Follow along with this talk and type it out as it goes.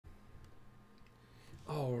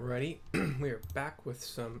Alrighty, we are back with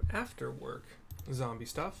some after work zombie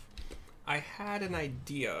stuff. I had an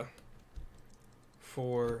idea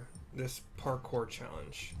for this parkour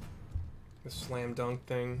challenge, the slam dunk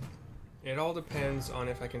thing. It all depends on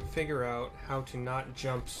if I can figure out how to not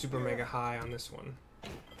jump super mega high on this one.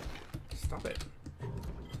 Stop it.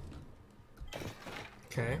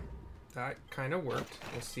 Okay, that kind of worked.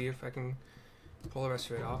 We'll see if I can pull the rest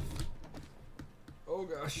of it off. Oh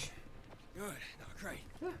gosh. Good. No, great.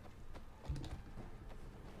 Yeah.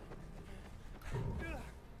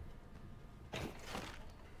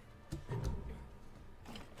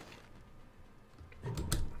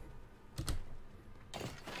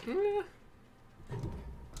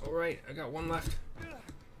 All right, I got one left.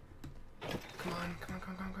 Come on, come on,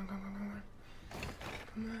 come on, come on, come on, come on,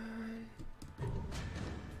 come on.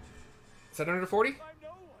 Is that under 40?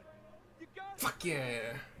 Fuck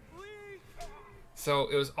yeah. So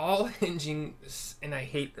it was all hinging, and I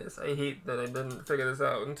hate this. I hate that I didn't figure this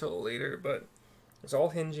out until later, but it's all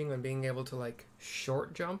hinging on being able to like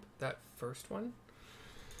short jump that first one.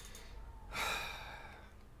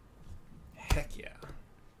 Heck yeah.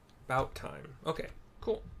 About time. Okay,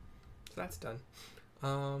 cool. So that's done.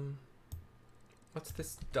 What's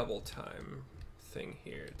this double time thing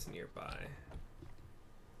here? It's nearby.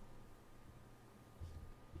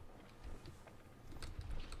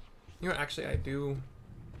 You know, actually, I do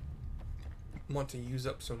want to use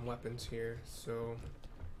up some weapons here, so...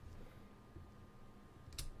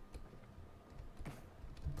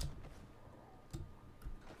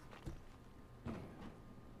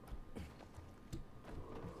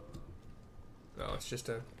 Oh, it's just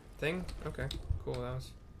a thing? Okay, cool, that was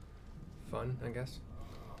fun, I guess.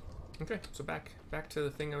 Okay, so back to the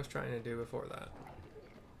thing I was trying to do before that.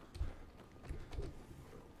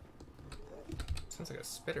 Sounds like a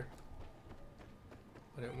spitter.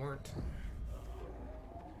 But it weren't.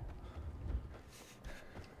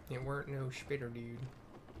 It weren't no spitter, dude.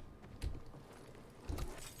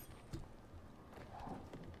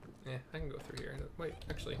 Yeah, I can go through here. Wait,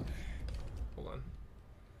 actually, hold on.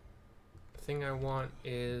 The thing I want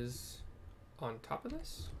is on top of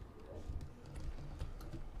this?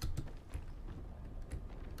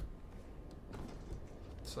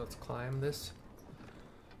 So let's climb this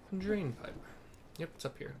drain pipe. Yep, it's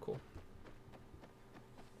up here. Cool.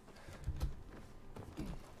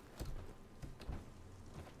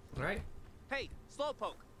 Alright. Hey,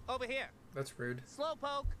 Slowpoke, over here. That's rude.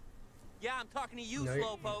 Slowpoke. Yeah, I'm talking to you, No,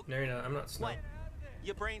 Slowpoke. no, you're not. I'm not slow. What?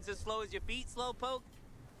 Your brain's as slow as your feet, Slowpoke?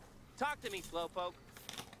 Talk to me, Slowpoke.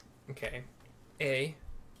 Okay. A,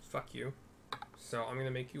 fuck you. So I'm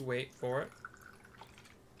gonna make you wait for it.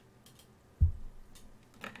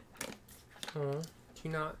 Oh, do you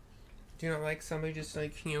not like somebody just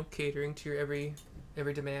like, you know, catering to your every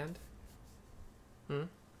demand? Hmm?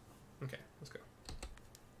 Okay, let's go.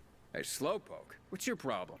 Hey, Slowpoke, what's your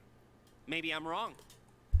problem? Maybe I'm wrong.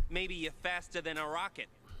 Maybe you're faster than a rocket.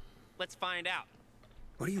 Let's find out.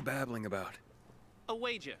 What are you babbling about? A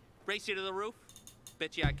wager. Race you to the roof?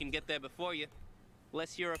 Bet you I can get there before you.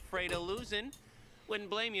 Unless you're afraid of losing. Wouldn't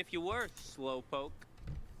blame you if you were, Slowpoke.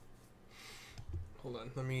 Hold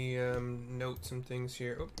on, let me note some things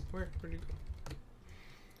here. Oh, where'd you go?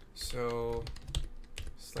 So,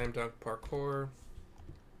 Slam Dunk Parkour.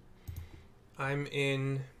 I'm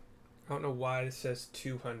in, I don't know why it says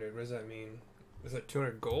 200. What does that mean? Is that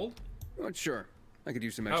 200 gold? Not sure. I could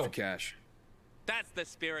use some extra cash. That's the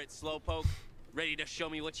spirit, Slowpoke. Ready to show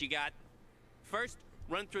me what you got? First,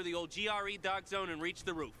 run through the old GRE dark zone and reach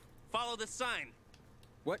the roof. Follow the sign.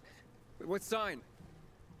 What? What sign?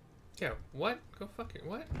 Yeah, what? Go fuck it,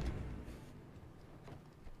 what?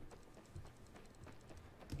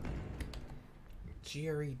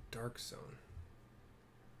 GRE dark zone.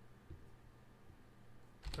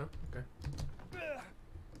 Oh, okay.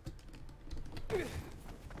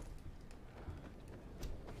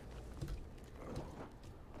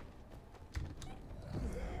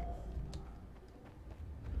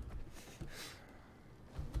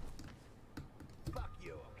 Fuck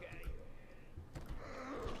you, okay?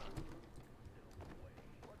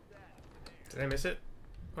 Did I miss it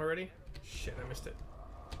already? Shit, I missed it.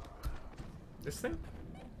 This thing?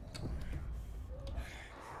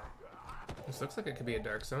 This looks like it could be a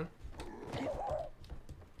dark zone.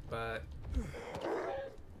 But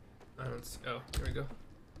I don't see. Oh, here we go.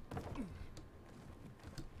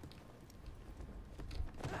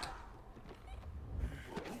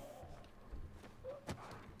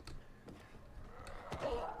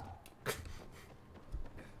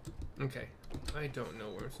 Okay, I don't know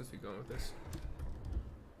where I'm supposed to be going with this.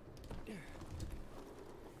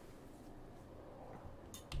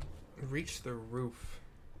 Reach the roof.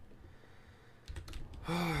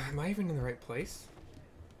 Am I even in the right place?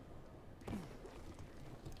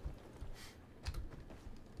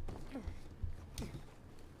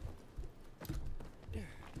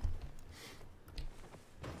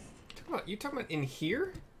 You talking about in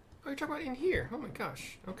here? Oh, you're talking about in here. Oh my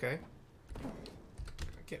gosh. Okay.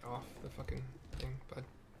 Get off the fucking thing, bud.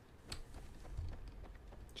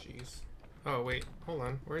 Jeez. Oh, wait. Hold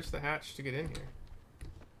on. Where's the hatch to get in here?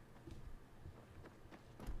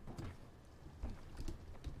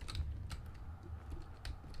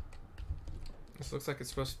 This looks like it's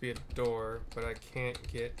supposed to be a door, but I can't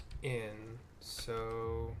get in,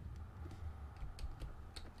 so...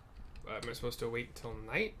 am I supposed to wait till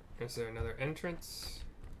night? Is there another entrance?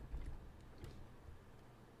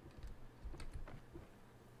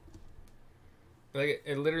 Like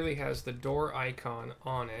it literally has the door icon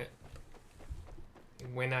on it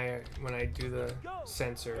when I do the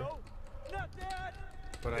sensor,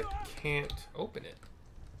 but I can't open it.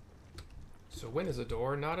 So when is a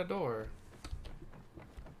door not a door?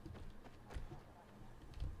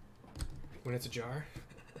 When it's ajar?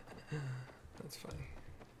 That's funny.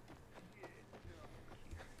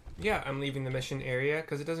 Yeah, I'm leaving the mission area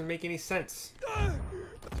because it doesn't make any sense.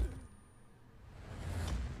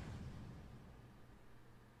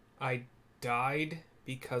 I died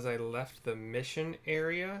because I left the mission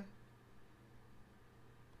area?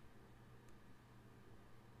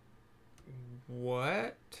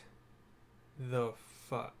 What the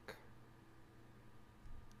fuck?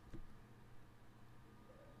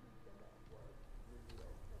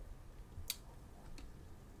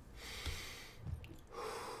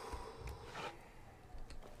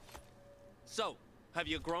 So, have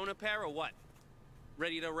you grown a pair or what?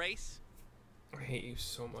 Ready to race? I hate you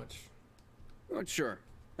so much. Oh, sure.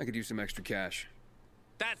 I could use some extra cash.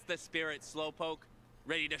 That's the spirit, Slowpoke.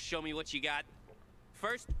 Ready to show me what you got?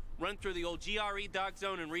 First, run through the old GRE dog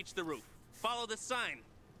zone and reach the roof. Follow the sign.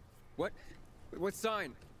 What? What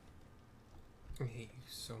sign? I hate you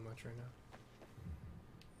so much right now.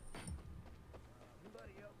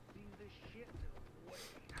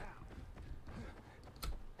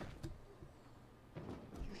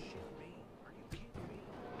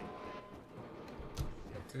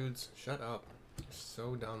 Dudes, shut up. You're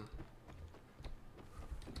so dumb.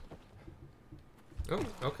 Oh,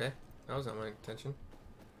 okay. That was not my intention.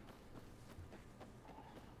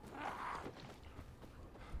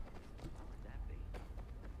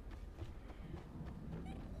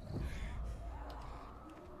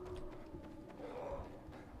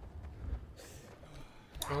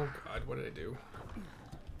 Oh god, what did I do?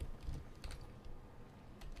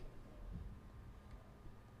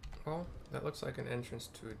 Well, that looks like an entrance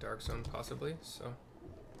to a dark zone, possibly, so...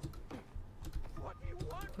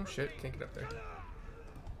 Oh shit, can't get up there.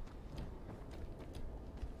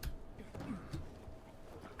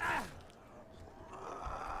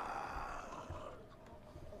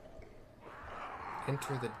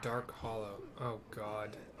 Enter the dark hollow. Oh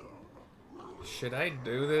god. Should I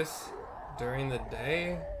do this during the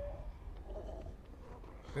day?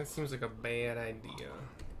 That seems like a bad idea.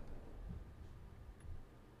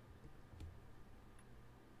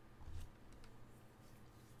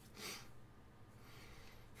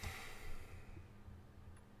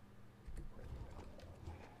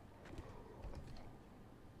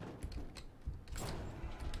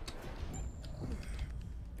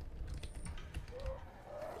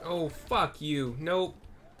 Oh, fuck you. Nope.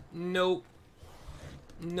 Nope.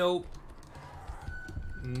 Nope.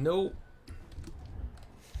 Nope.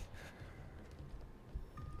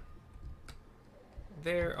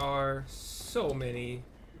 There are so many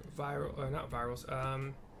not virals,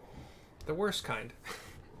 the worst kind.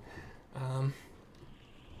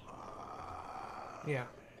 Yeah.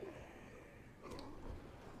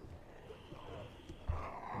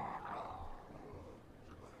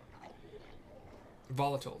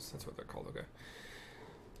 Volatiles, that's what they're called, okay.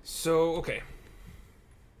 So, okay.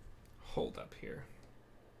 Hold up here.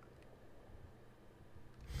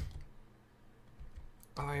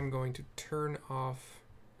 I'm going to turn off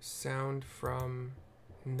sound from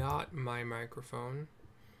not my microphone.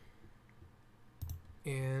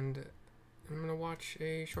 And I'm going to watch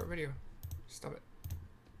a short video. Stop it.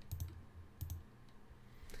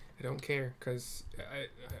 I don't care, because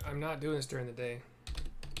I'm not doing this during the day.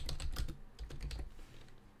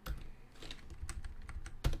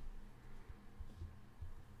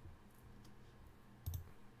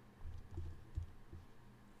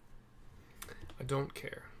 I don't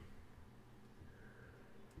care.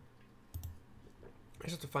 I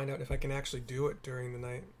just have to find out if I can actually do it during the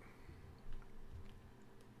night.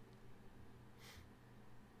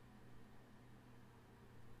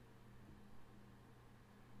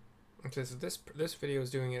 It says this video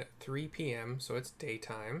is doing it at 3 p.m., so it's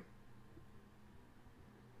daytime.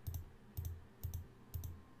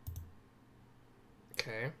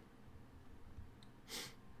 Okay.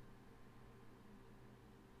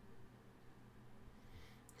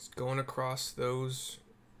 It's going across those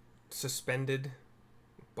suspended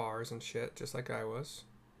bars and shit, just like I was.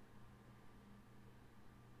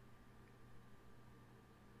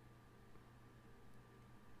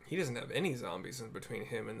 He doesn't have any zombies in between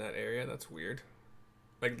him and that area. That's weird.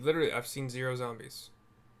 Like, literally, I've seen 0 zombies.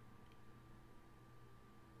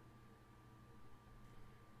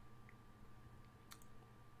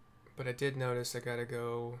 But I did notice I gotta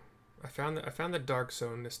go... I found the dark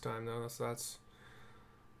zone this time, though, so that's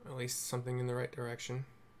at least something in the right direction.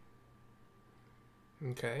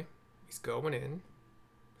 Okay. He's going in.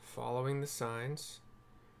 Following the signs.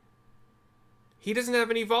 He doesn't have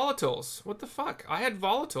any volatiles. What the fuck? I had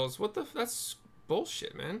volatiles. What the... That's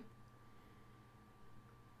bullshit, man.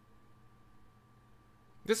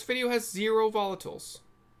 This video has 0 volatiles.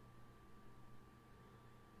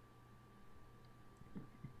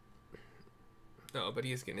 Oh, but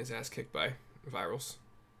he is getting his ass kicked by virals.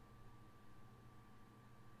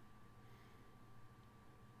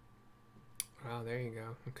 Oh, there you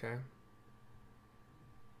go. Okay.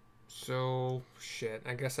 So, shit.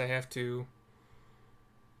 I guess I have to...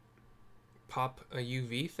 pop a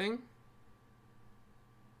UV thing?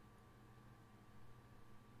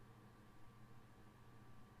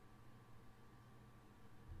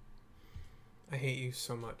 I hate you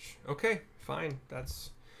so much. Okay, fine.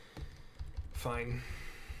 That's fine.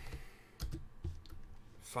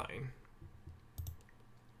 Fine.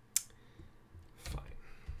 Fine.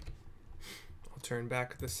 I'll turn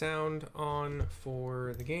back the sound on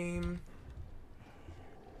for the game.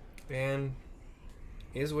 And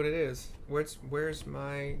is what it is. Where's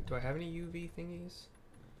my... Do I have any UV thingies?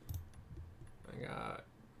 I got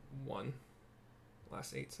 1.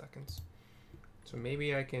 Last 8 seconds. So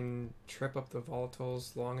maybe I can trip up the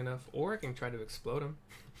volatiles long enough, or I can try to explode them.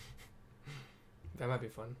 That might be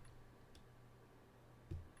fun.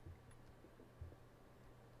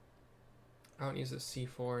 I don't use the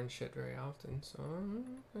C4 and shit very often, so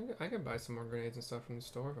I can buy some more grenades and stuff from the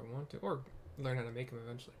store if I want to, or learn how to make them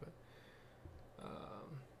eventually. But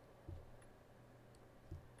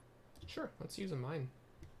sure, let's use a mine.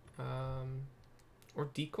 Or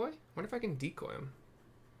decoy? I wonder if I can decoy them.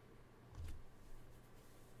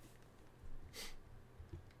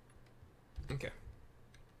 Okay,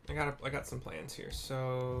 I got some plans here.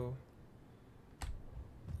 So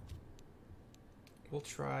we'll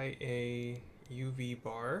try a UV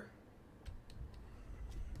bar.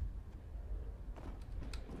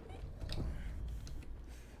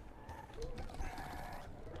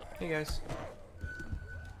 Hey guys.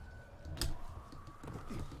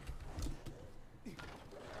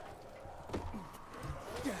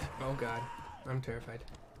 Oh god, I'm terrified.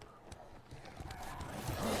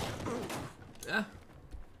 Ah.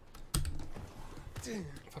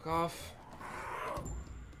 Fuck off.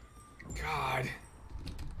 God.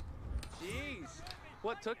 Jeez,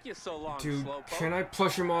 what took you so long, Dude, Slowpoke? can I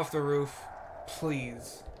push him off the roof?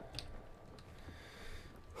 Please.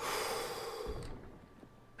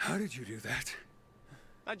 How did you do that?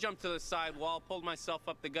 I jumped to the side wall, pulled myself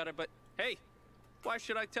up the gutter, but hey, why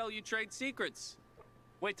should I tell you trade secrets?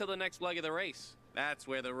 Wait till the next leg of the race. That's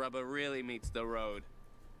where the rubber really meets the road.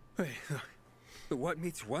 Wait, what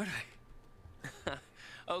meets what?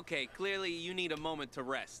 Okay, clearly you need a moment to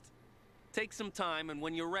rest. Take some time, and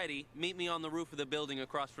when you're ready, meet me on the roof of the building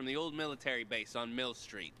across from the old military base on Mill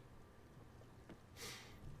Street.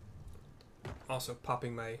 Also,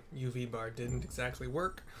 popping my UV bar didn't exactly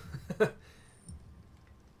work.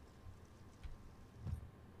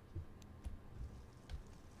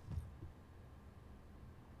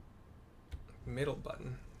 Middle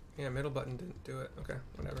button. Yeah, middle button didn't do it. Okay,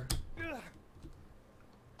 whatever.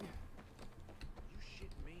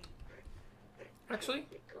 Actually,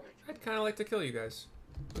 I'd kind of like to kill you guys.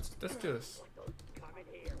 Let's do this.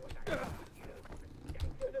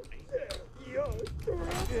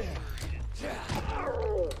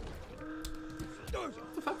 What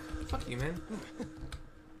the fuck? Fuck you, man.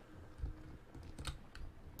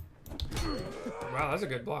 Wow, that's a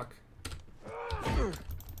good block.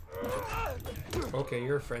 Okay,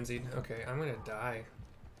 you're frenzied. Okay, I'm gonna die.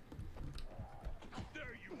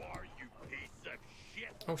 There you are, you piece of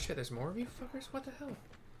shit. Oh shit, there's more of you fuckers? What the hell?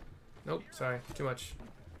 Nope, sorry. Too much.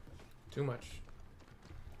 Too much.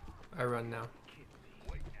 I run now.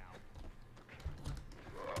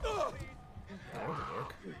 That would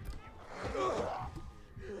work.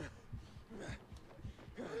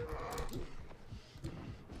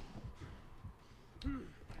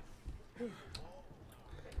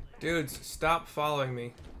 Dudes, stop following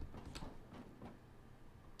me.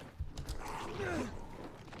 You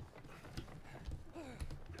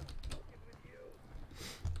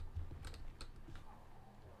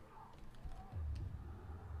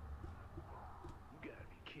gotta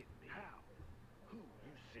be kidding me. How? Who?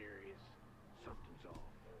 You serious? Something's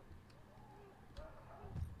off.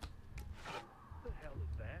 The hell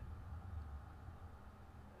is that?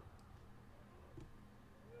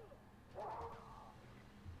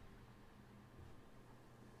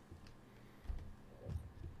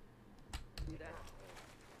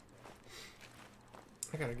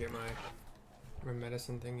 I gotta get my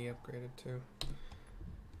medicine thingy upgraded too.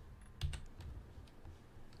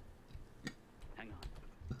 Hang on.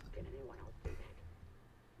 Can anyone else do that?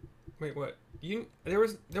 Wait, what?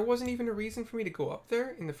 There wasn't even a reason for me to go up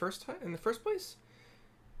there in the first place?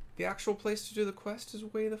 The actual place to do the quest is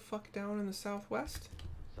way the fuck down in the southwest?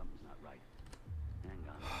 Something's not right. Hang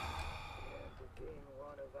on.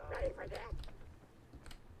 Ready for that?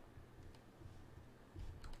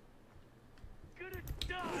 Get it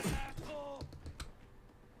done, asshole!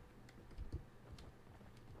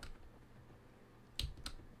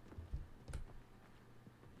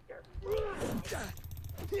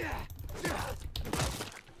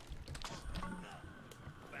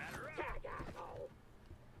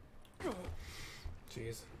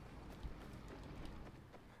 Jeez.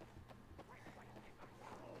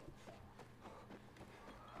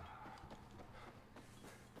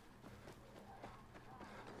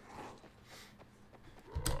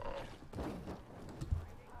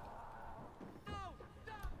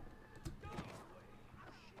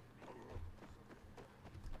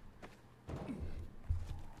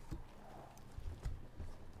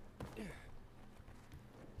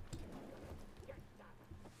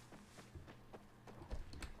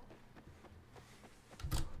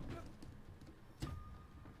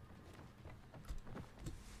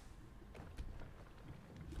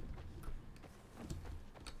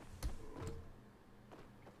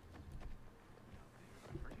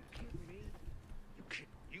 Are you kidding me?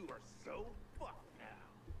 You are so fucked now.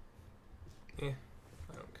 Eh,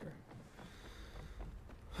 I don't care.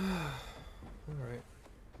 Alright.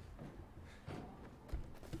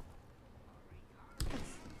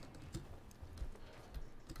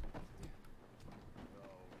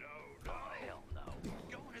 No. Oh, hell no.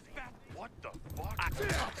 Going as fast. What the fuck?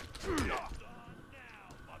 Done now,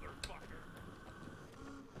 motherfucker.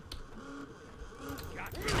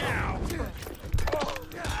 Got you now.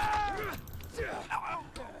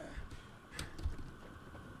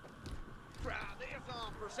 Try this on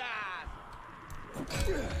for size.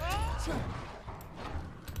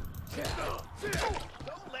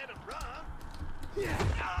 Don't let him run.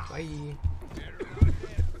 Bye.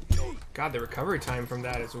 God, the recovery time from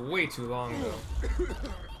that is way too long, though.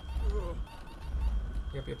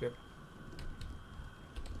 Yep.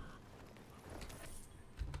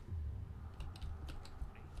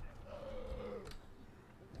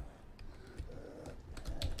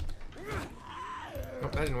 Oh,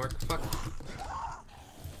 that didn't work. Fuck.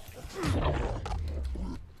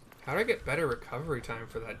 How do I get better recovery time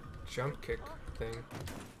for that jump kick thing?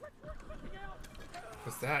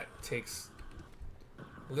 Because that takes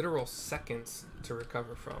literal seconds to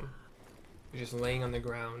recover from. You're just laying on the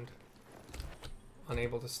ground,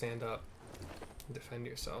 unable to stand up and defend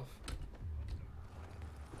yourself.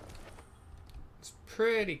 It's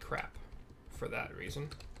pretty crap for that reason.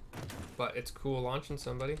 But it's cool launching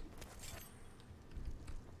somebody.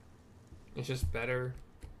 It's just better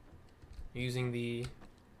using the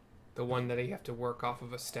one that you have to work off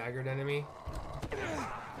of a staggered enemy.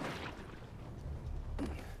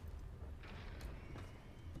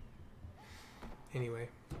 Anyway.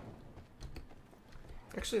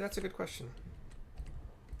 Actually, that's a good question.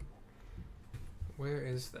 Where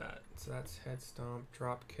is that? So that's head stomp,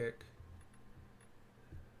 drop kick.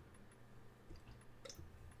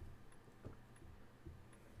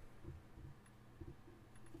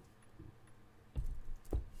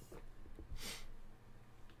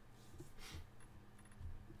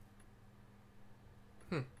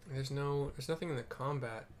 There's nothing in the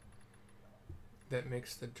combat that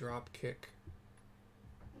makes the drop kick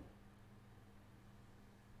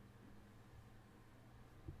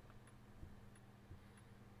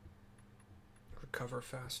recover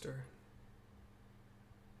faster.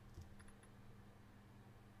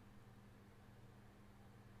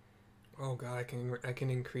 Oh god, I can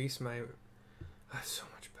increase my that's so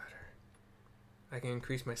much better. I can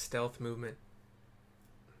increase my stealth movement.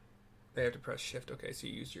 They have to press shift. Okay, so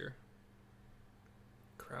you use your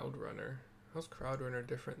crowd runner. How's crowd runner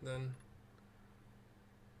different than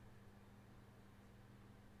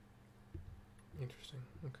Interesting.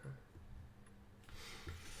 Okay.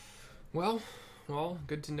 Well,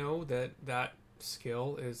 good to know that that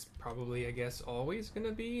skill is probably, I guess, always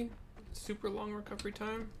gonna be super long recovery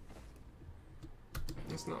time.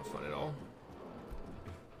 It's not fun at all.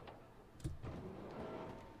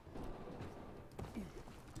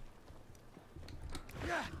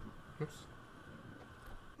 Oops.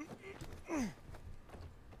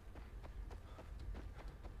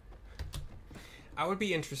 I would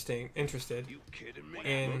be interested You kidding me?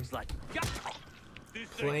 in Looks like this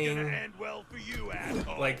playing ain't gonna end well for you,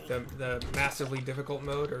 asshole. like the massively difficult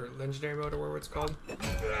mode or legendary mode or whatever it's called.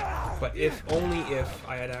 But only if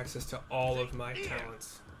I had access to all of my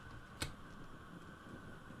talents.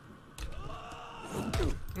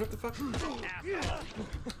 What the fuck?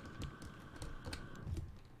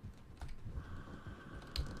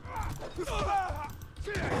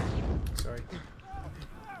 Sorry.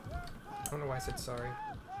 I don't know why I said sorry.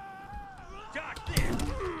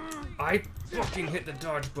 I fucking hit the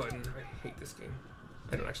dodge button. I hate this game.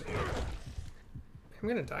 I don't actually hate it. I'm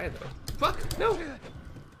gonna die though. Fuck! No!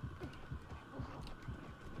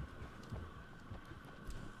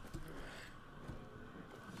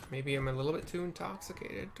 Maybe I'm a little bit too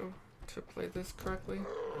intoxicated to play this correctly. I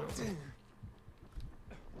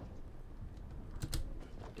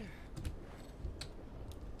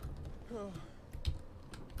don't know.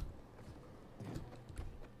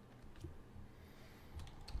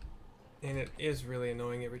 And it is really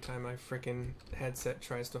annoying every time my freaking headset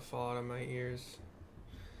tries to fall out of my ears.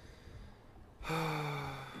 You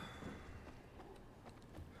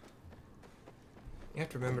have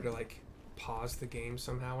to remember to like pause the game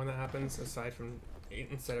somehow when that happens, aside from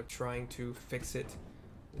instead of trying to fix it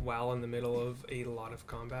while in the middle of a lot of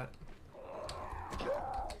combat.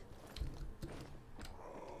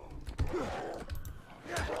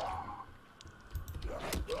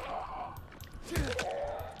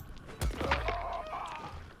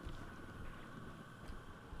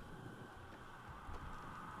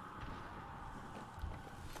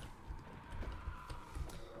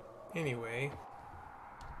 Anyway.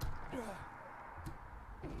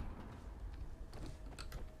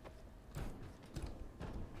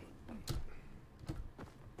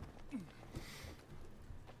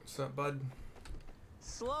 What's up, bud?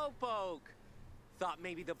 Slowpoke! Thought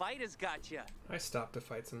maybe the biters got you. I stopped to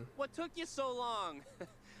fight some. What took you so long?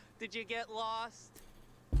 Did you get lost?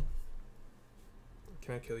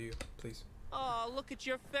 Can I kill you, please? Oh, look at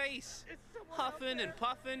your face. Huffing and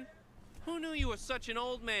puffing. Who knew you were such an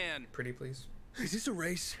old man? Pretty, please. Is this a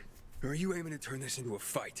race? Or are you aiming to turn this into a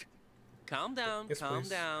fight? Calm down, Yes, calm please.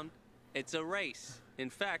 down. It's a race. In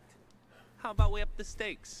fact, how about we up the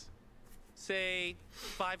stakes? Say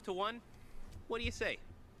 5-1? What do you say?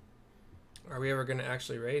 Are we ever gonna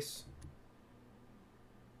actually race?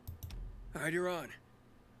 Alright, you're on.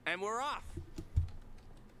 And we're off.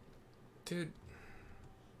 Dude.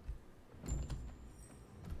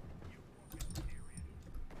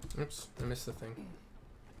 Oops, I missed the thing.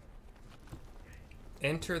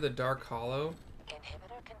 Enter the Dark Hollow.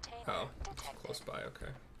 Inhibitor container Oh, detected. close by,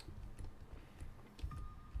 okay.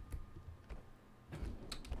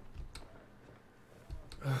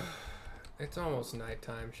 It's almost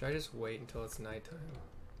nighttime. Should I just wait until it's nighttime?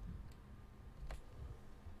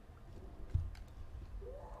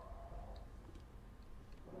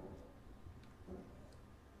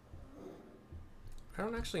 I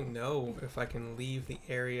don't actually know if I can leave the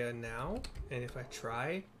area now, and if I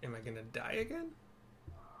try, am I gonna die again?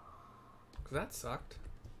 Cause that sucked.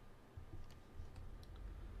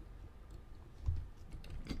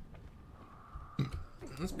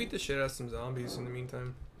 Let's beat the shit out of some zombies in the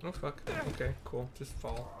meantime. Oh fuck. Okay, cool. Just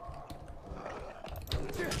fall.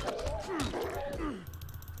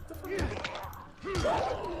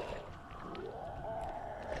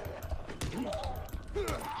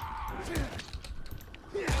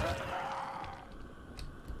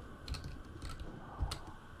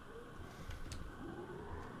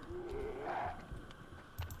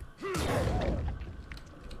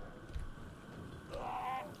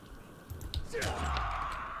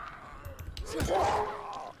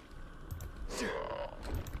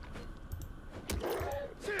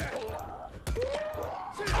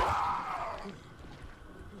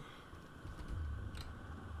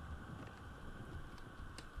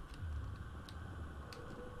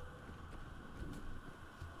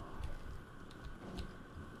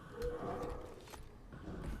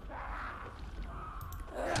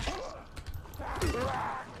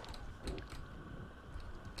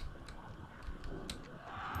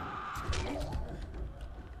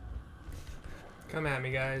 Come at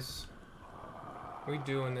me, guys. We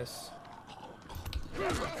doing this.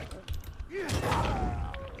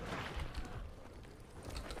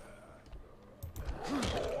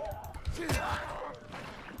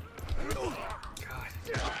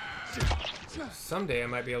 Someday I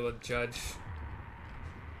might be able to judge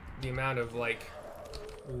the amount of like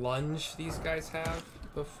lunge these guys have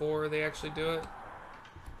before they actually do it.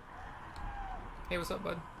 Hey, what's up,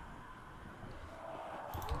 bud?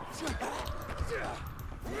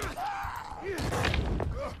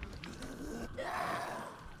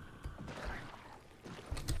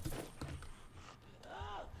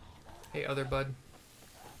 Hey, other bud.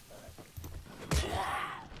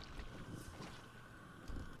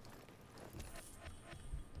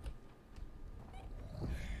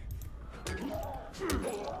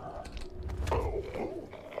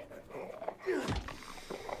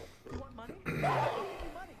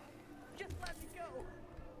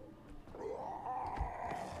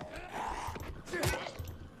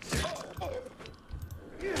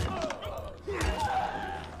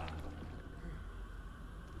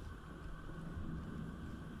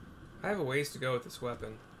 I have a ways to go with this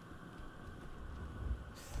weapon.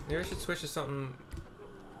 Maybe I should switch to something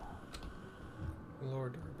lower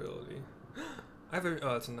durability. I have a,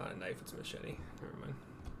 oh, it's not a knife, it's a machete. Never mind.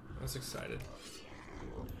 I was excited.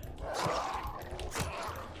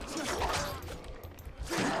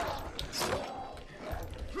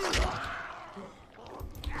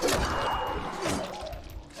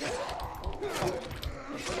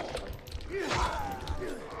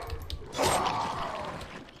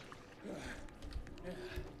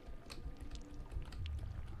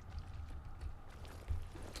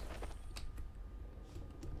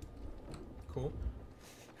 Cool.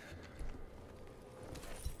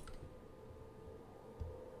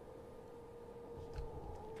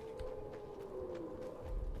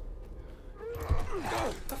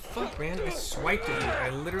 What the fuck, man? I swiped at you. I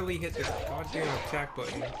literally hit the goddamn attack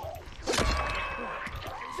button.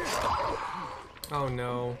 Oh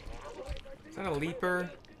no. Is that a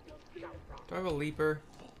leaper? Do I have a leaper?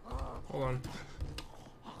 Hold on.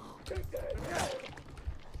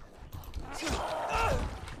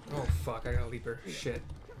 Oh fuck, I got a leaper. Shit.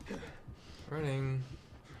 Running.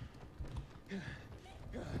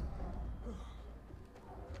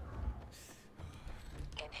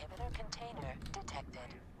 Inhibitor container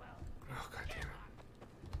detected. Oh god damn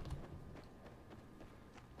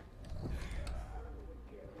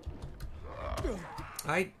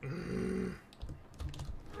it.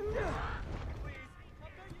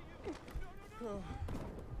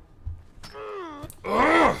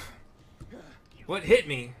 Ugh! What hit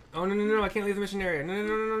me? Oh no no no! I can't leave the mission area. No no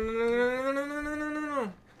no no no no no no no no no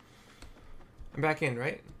no! I'm back in,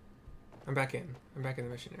 right? I'm back in. I'm back in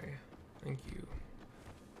the mission area. Thank you.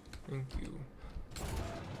 Thank you.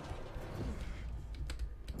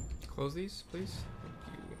 Close these, please. Thank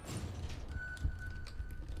you.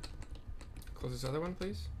 Close this other one,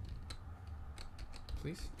 please.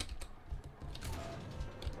 Please.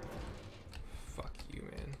 Fuck you,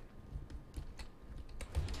 man.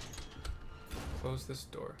 Close this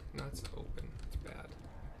door. No, it's open. It's bad.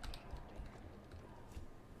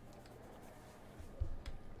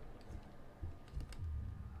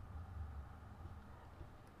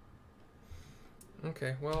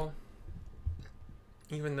 Okay, well,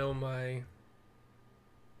 even though my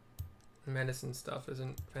medicine stuff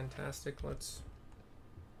isn't fantastic, let's...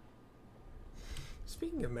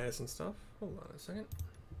 Speaking of medicine stuff, hold on a second.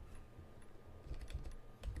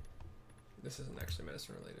 This isn't actually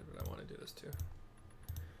medicine related, but I want to do this too.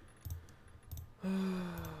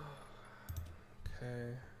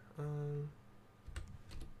 Okay.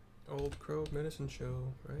 Old Crow Medicine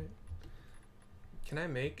Show, right? Can I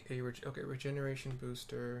make a regeneration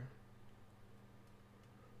booster?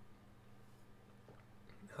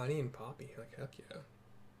 Honey and poppy, like heck yeah.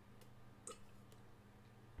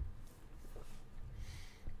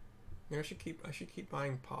 Yeah, I should keep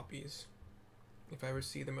buying poppies if I ever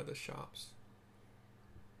see them at the shops.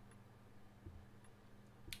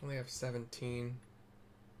 Only have 17.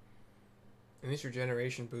 And these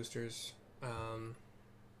regeneration boosters,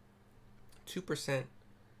 2%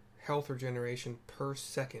 health regeneration per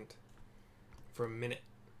second for a minute.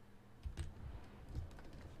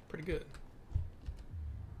 Pretty good.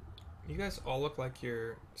 You guys all look like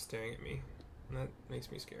you're staring at me, and that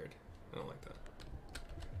makes me scared. I don't like that.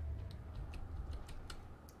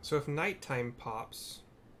 So if nighttime pops,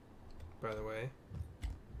 by the way,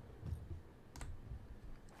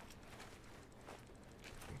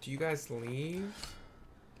 do you guys leave?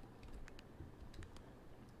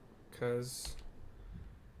 Cause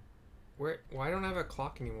why don't I have a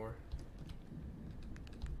clock anymore?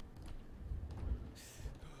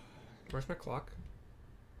 Where's my clock?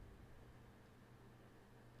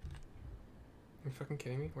 you fucking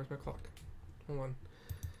kidding me? Where's my clock? Hold on.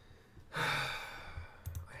 I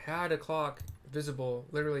had a clock visible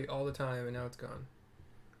literally all the time and now it's gone.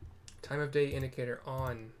 Time of day indicator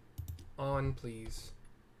on. On, please.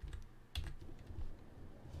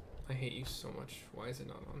 I hate you so much. Why is it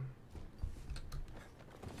not on?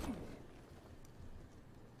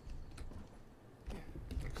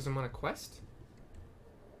 Because I'm on a quest?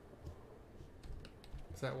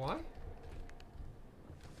 Is that why?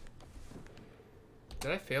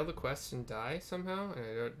 Did I fail the quest and die somehow? And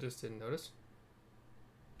I just didn't notice?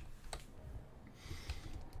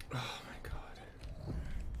 Oh my god.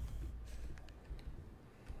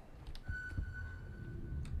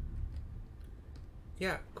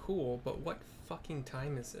 Yeah, cool, but what fucking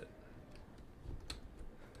time is it?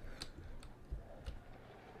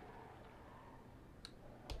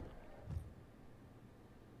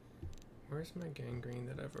 Where's my gangrene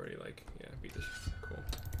that I've already, like, yeah, beat this shit. Cool.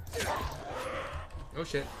 Oh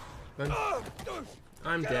shit. Run.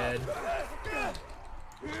 I'm dead.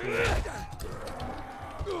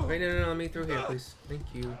 Cool. Wait, no, let me through here, please.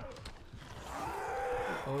 Thank you.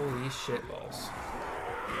 Holy shit balls.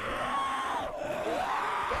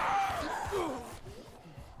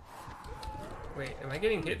 Wait, am I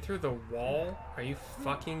getting hit through the wall? Are you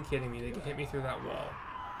fucking kidding me? They can hit me through that wall.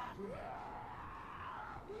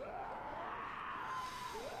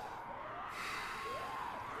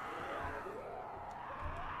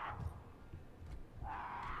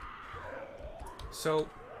 So,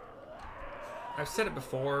 I've said it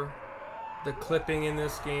before, the clipping in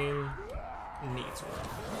this game needs work.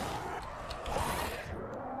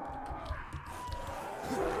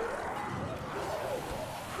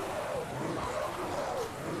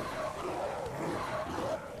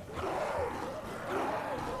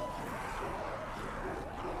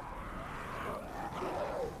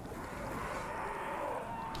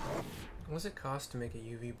 What does it cost to make a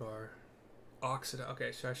UV bar?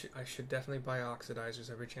 Okay, so I should definitely buy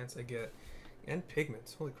oxidizers every chance I get, and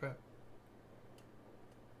pigments. Holy crap.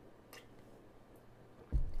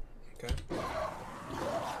 Okay.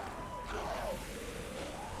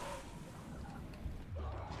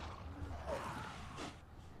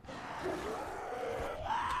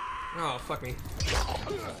 Oh, fuck me.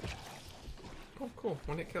 Oh, cool.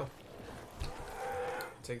 One hit kill.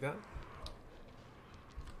 Take that.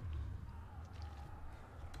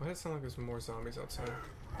 Why does it sound like there's more zombies outside?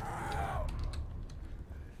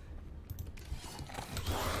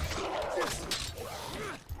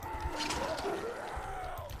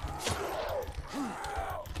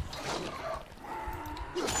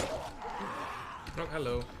 Oh,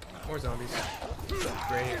 hello. More zombies.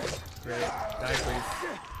 Great. Great. Die, please.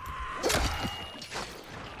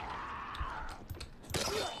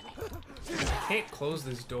 I can't close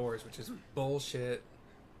these doors, which is bullshit.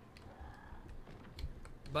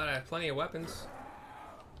 But I have plenty of weapons.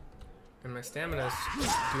 And my stamina's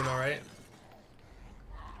doing alright.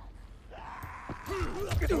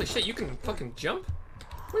 Holy shit, you can fucking jump?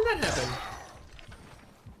 When did that happen?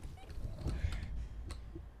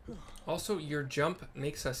 Also, your jump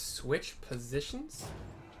makes us switch positions?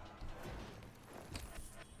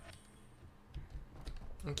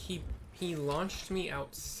 Like he launched me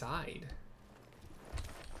outside.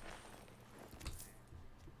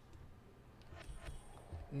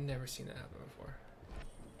 Never seen that happen before.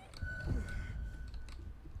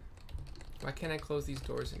 Why can't I close these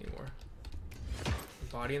doors anymore?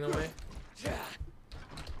 Body in the way?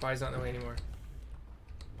 Body's not in the way anymore.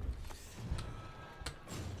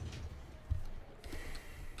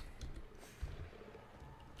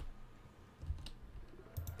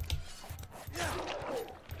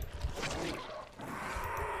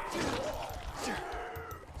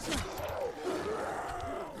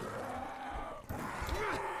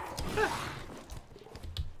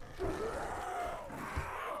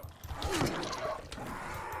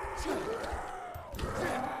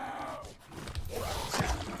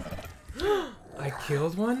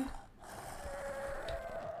 Killed one?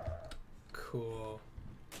 Cool.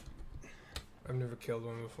 I've never killed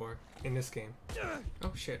one before in this game.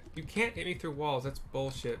 Oh shit. You can't hit me through walls. That's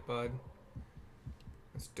bullshit, bud.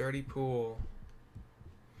 That's dirty pool.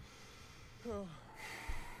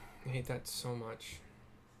 I hate that so much.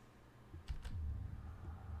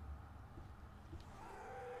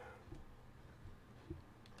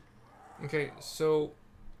 Okay, so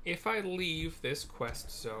if I leave this quest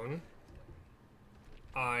zone,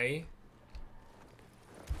 I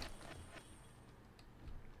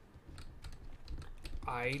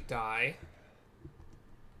die.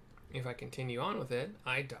 If I continue on with it,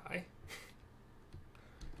 I die.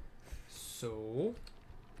 So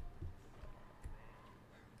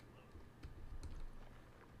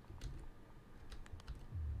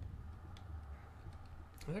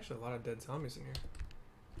There's actually a lot of dead zombies in here.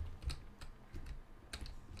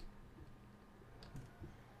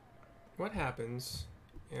 What happens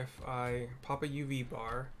if I pop a UV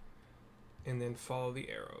bar and then follow the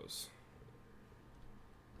arrows?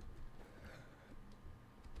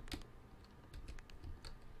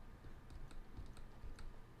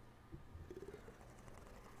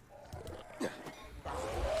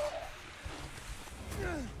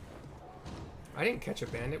 I didn't catch a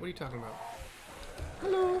bandit. What are you talking about?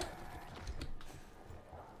 Hello.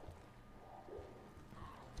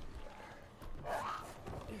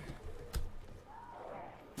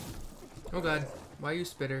 Oh god, why are you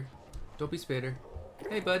spitter? Don't be spitter.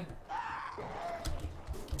 Hey bud.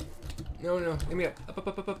 No, no, give me up.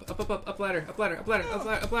 Up ladder, up ladder, up ladder, up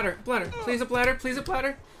ladder, up ladder, up ladder. Please up ladder, please up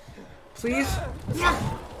ladder. Please.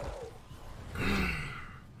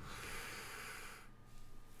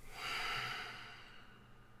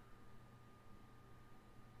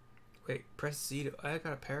 Wait, press Z to... I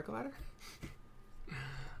got a paraglider? I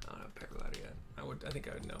don't have a paraglider yet. I think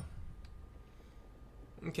I would know.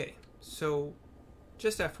 Okay, so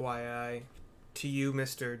just FYI to you,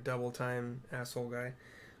 Mr. Double Time Asshole Guy.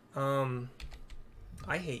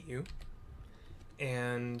 I hate you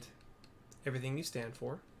and everything you stand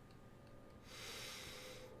for,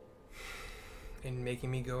 and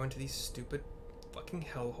making me go into these stupid fucking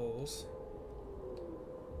hellholes.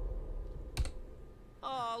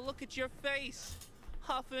 Oh, look at your face.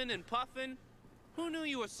 Huffing and puffing. Who knew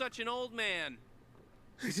you were such an old man?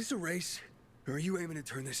 Is this a race? Or are you aiming to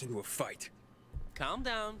turn this into a fight? Calm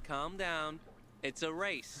down, calm down. It's a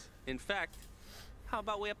race. In fact, how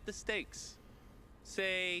about we up the stakes?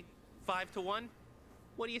 Say 5-1?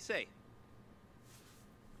 What do you say?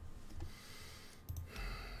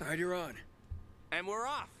 Alright, you're on. And we're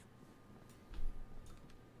off.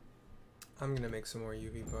 I'm gonna make some more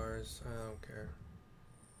UV bars. I don't care.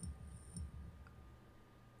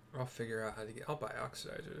 I'll figure out how to get... I'll buy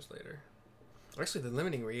oxidizers later. Actually, the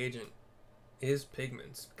limiting reagent is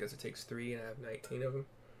pigments, because it takes 3 and I have 19 of them.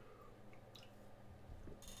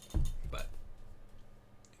 But,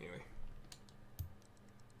 anyway.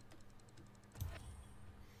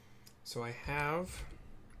 So I have...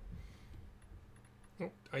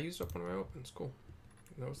 Oh, I used up one of my opens. Cool.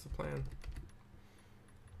 That was the plan.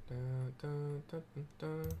 Da, da, da, da,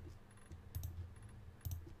 da.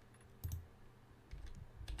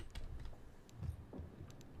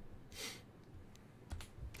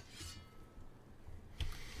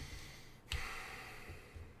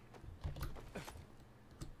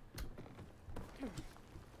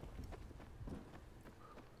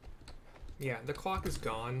 Yeah, the clock is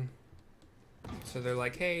gone. So they're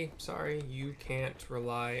like, hey, sorry, you can't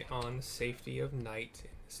rely on the safety of night in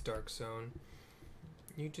this dark zone.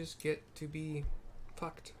 You just get to be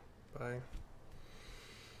fucked by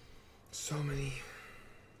so many.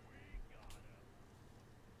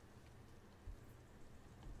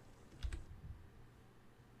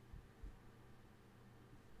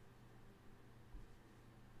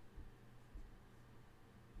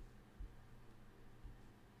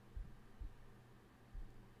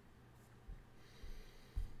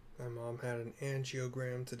 My mom had an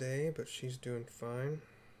angiogram today, but she's doing fine.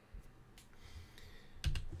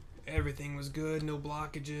 Everything was good, no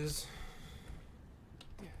blockages.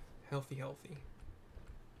 Healthy, healthy.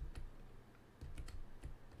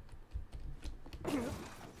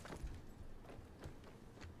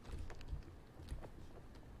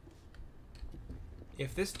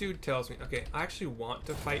 If this dude tells me, okay, I actually want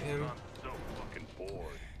to fight him. I'm so fucking bored.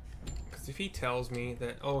 Because if he tells me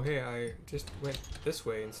that, oh hey, I just went this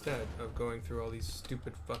way instead of going through all these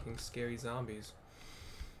stupid fucking scary zombies,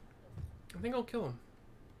 I think I'll kill him.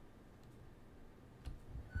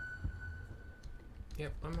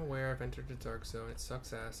 Yep, I'm aware I've entered the dark zone. It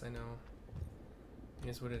sucks ass, I know. It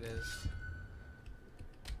is what it is.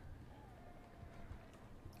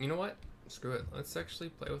 You know what? Screw it. Let's actually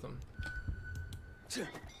play with him.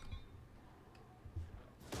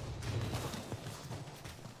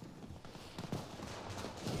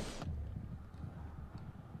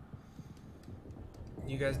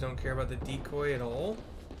 You guys don't care about the decoy at all?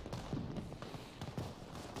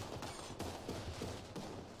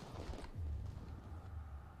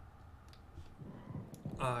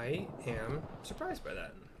 I am surprised by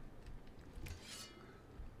that.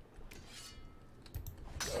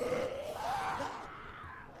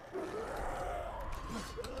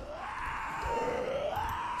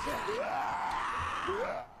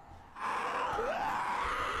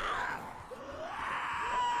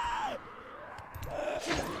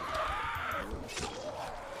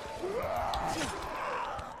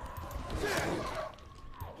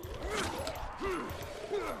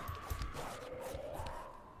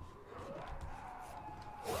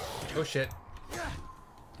 Oh shit.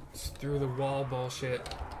 It's through the wall bullshit.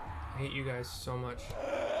 I hate you guys so much.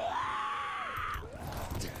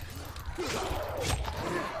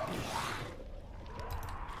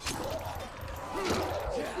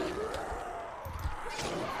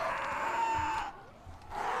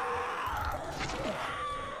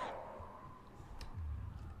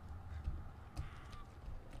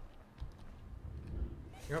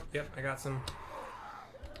 Yep, I got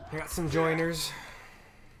some joiners.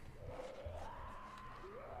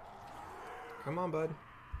 Come on, bud.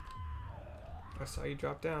 I saw you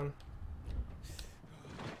drop down.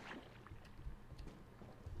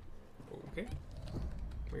 Okay.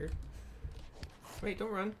 Weird. Wait,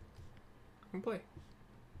 don't run. Come play.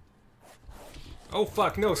 Oh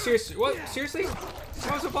fuck, no, seriously, what? Seriously?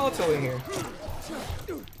 How's a volatile in here?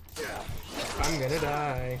 I'm gonna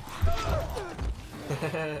die.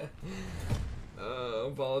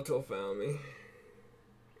 Oh, volatile found me.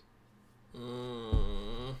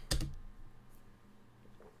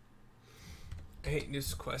 I hate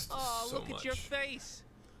this quest so much. Look at your face.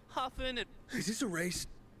 Huffing and... Is this a race?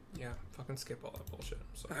 Yeah, fucking skip all that bullshit.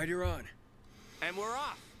 All right, you're on. And we're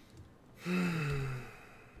off.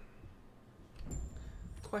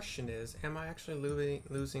 Question is, am I actually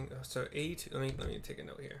losing? Oh, so 82. Let me take a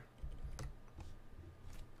note here.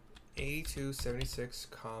 82, 76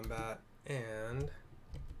 combat and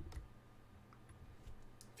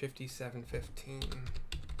 57, 15.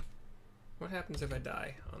 What happens if I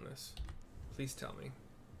die on this? Please tell me.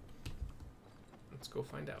 Let's go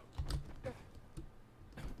find out.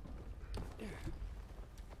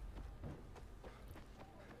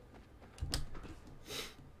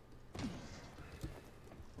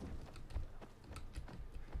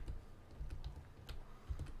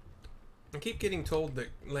 I keep getting told that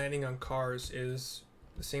landing on cars is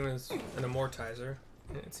the same as an amortizer,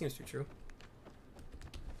 and it seems to be true.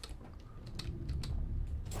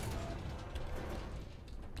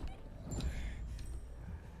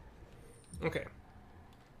 Okay,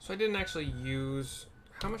 so I didn't actually use...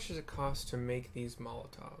 How much does it cost to make these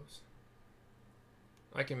Molotovs?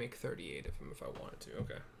 I can make 38 of them if I wanted to,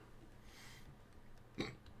 okay.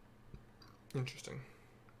 Interesting.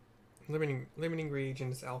 Limiting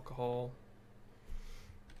reagents, alcohol.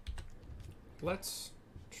 Let's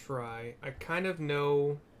try. I kind of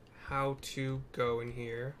know how to go in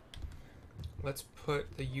here. Let's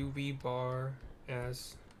put the UV bar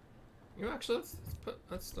as... You know, actually,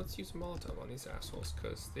 let's use a Molotov on these assholes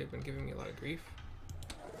because they've been giving me a lot of grief.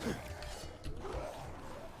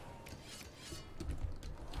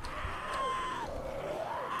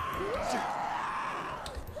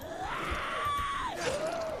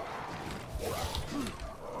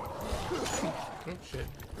 Oh shit.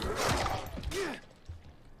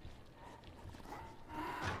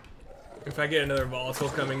 If I get another volatile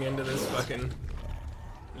coming into this fucking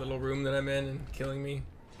little room that I'm in and killing me,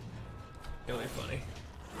 it'll be funny.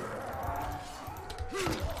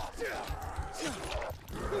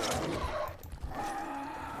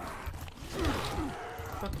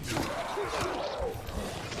 Fuck you.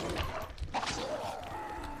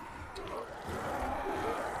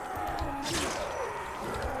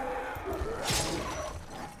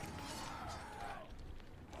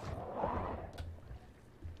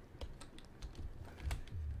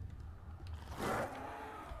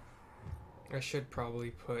 I should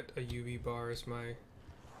probably put a UV bar as my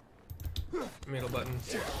middle button.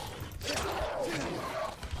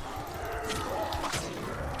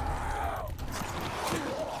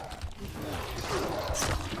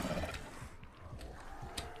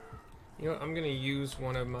 You know what, I'm gonna use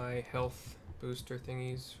one of my health booster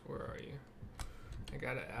thingies. Where are you? I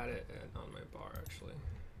gotta add it on my bar actually.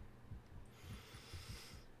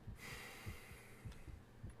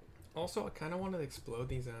 Also, I kind of want to explode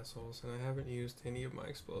these assholes, and I haven't used any of my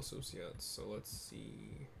explosives yet, so let's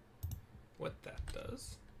see what that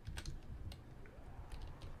does.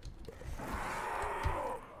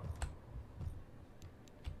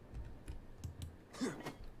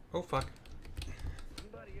 Oh, fuck.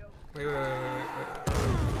 Wait.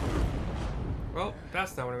 Well,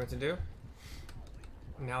 that's not what I meant to do.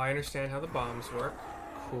 Now I understand how the bombs work.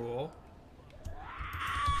 Cool.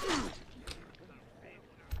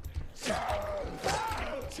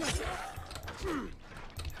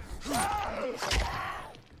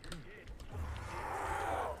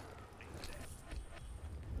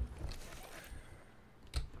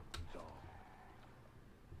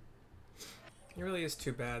 It really is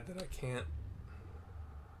too bad that I can't.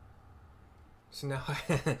 So now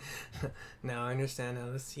now I understand how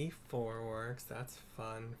the C4 works. That's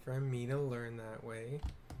fun for me to learn that way.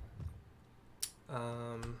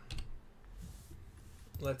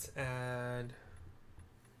 Let's add...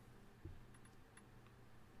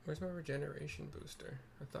 Where's my regeneration booster?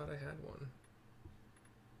 I thought I had one.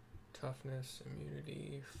 Toughness,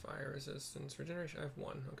 immunity, fire resistance, regeneration. I have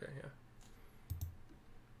one. Okay, yeah.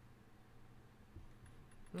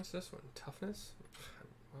 What's this one? Toughness?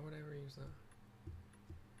 Why would I ever use that?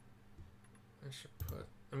 I should put...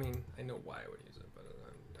 I mean, I know why I would use it, but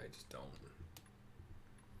I just don't.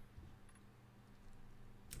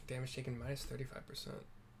 Damage taken minus 35%.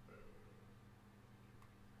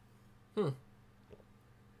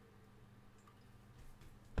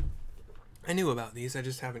 I knew about these, I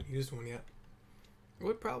just haven't used one yet. It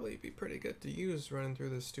would probably be pretty good to use running through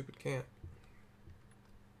this stupid camp.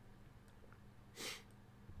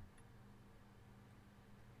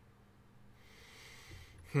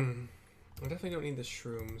 I definitely don't need the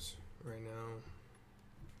shrooms right now.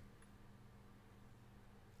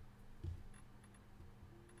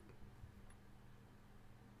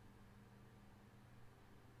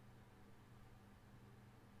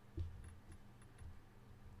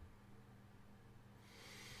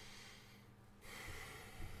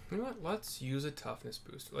 You know what? Let's use a toughness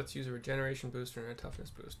booster. Let's use a regeneration booster and a toughness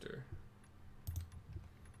booster.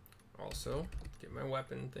 Also, get my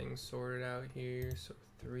weapon thing sorted out here. So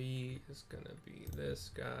 3 is gonna be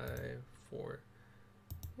this guy. 4.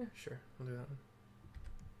 Yeah, sure. I'll do that one.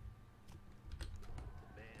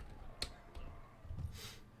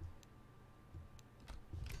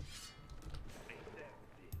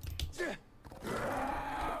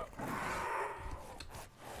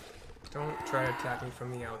 Don't try attacking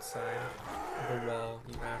from the outside of the wall,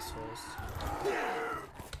 you assholes.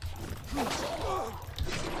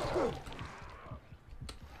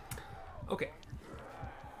 Okay.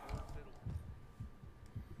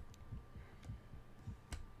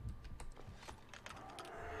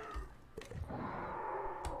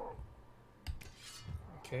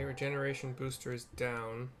 Okay, regeneration booster is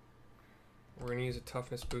down. We're gonna use a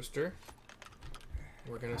toughness booster.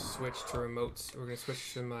 We're gonna switch to remotes. We're gonna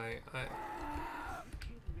switch to my...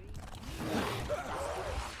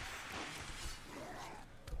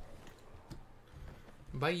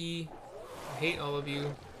 Bye! I hate all of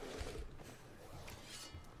you.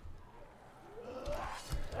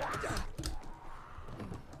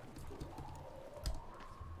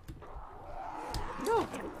 No!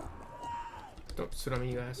 Don't spit on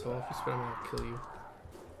me, you asshole. If you spit on me, I'll kill you.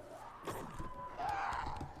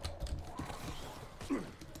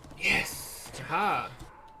 Yes! Aha!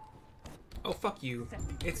 Oh, fuck you.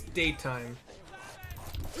 It's daytime.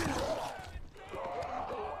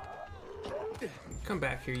 Come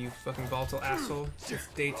back here, you fucking volatile asshole. It's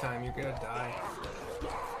daytime, you're gonna die.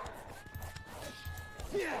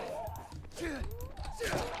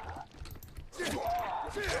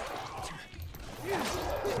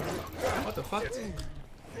 What the fuck?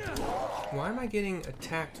 Why am I getting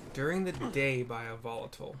attacked during the day by a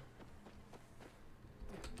volatile?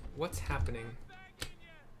 What's happening?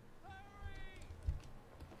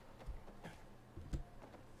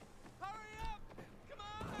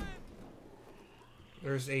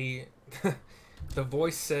 There's a... the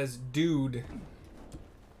voice says, dude.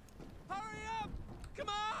 Hurry up! Come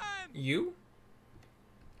on! You?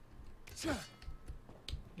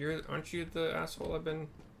 Aren't you the asshole I've been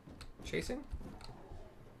chasing?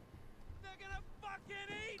 They're gonna fucking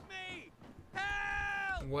eat me!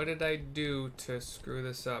 Help! What did I do to screw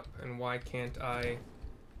this up, and why can't I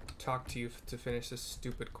talk to you to finish this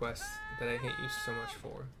stupid quest that I hate you so much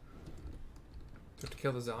for? Do I have to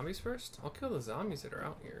kill the zombies first? I'll kill the zombies that are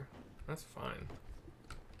out here. That's fine.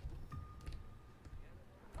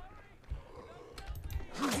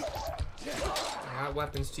 I got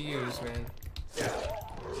weapons to use, man.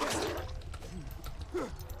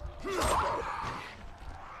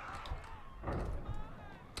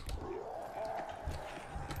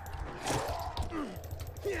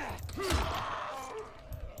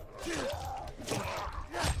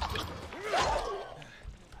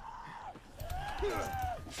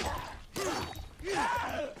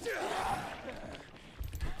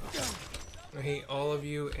 I hate all of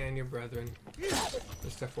you and your brethren.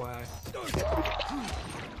 Just FYI.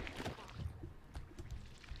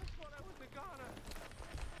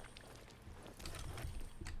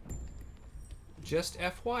 Just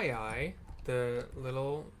FYI, the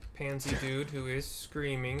little pansy dude who is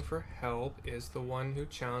screaming for help is the one who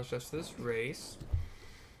challenged us to this race.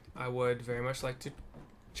 I would very much like to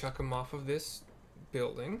chuck him off of this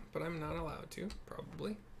building, but I'm not allowed to,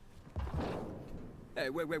 probably. Hey,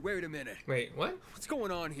 wait a minute. Wait, what? What's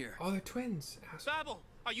going on here? Oh, they're twins. Babel,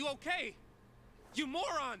 are you okay? You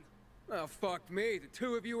moron! Oh, fuck me. The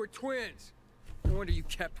two of you are twins. No wonder you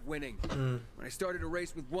kept winning. When I started a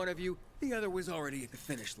race with one of you, the other was already at the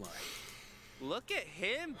finish line. Look at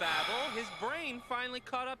him, Babble. His brain finally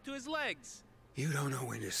caught up to his legs. You don't know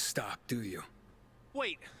when to stop, do you?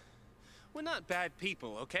 Wait, we're not bad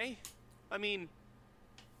people, okay? I mean,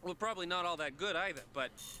 we're probably not all that good either,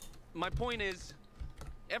 but my point is,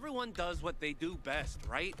 everyone does what they do best,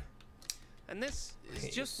 right? And this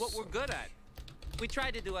is just what we're good at. We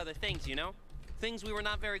tried to do other things, you know? Things we were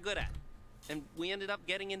not very good at. And we ended up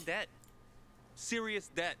getting in debt. Serious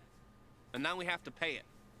debt. And now we have to pay it.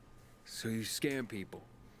 So you scam people.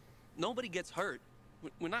 Nobody gets hurt.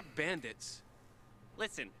 We're not bandits.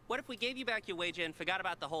 Listen, what if we gave you back your wager and forgot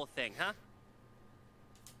about the whole thing, huh?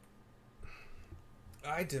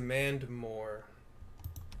 I demand more.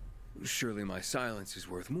 Surely my silence is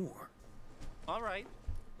worth more. All right.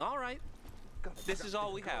 All right. This is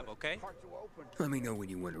all we have, okay? Let me know when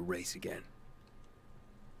you want to race again.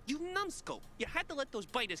 You numbskull. You had to let those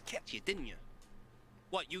biters catch you, didn't you?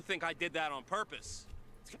 What, you think I did that on purpose?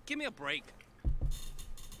 Give me a break.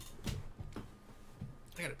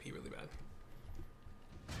 I gotta pee really bad.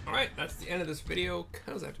 Alright, that's the end of this video,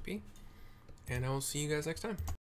 because I have to pee. And I will see you guys next time.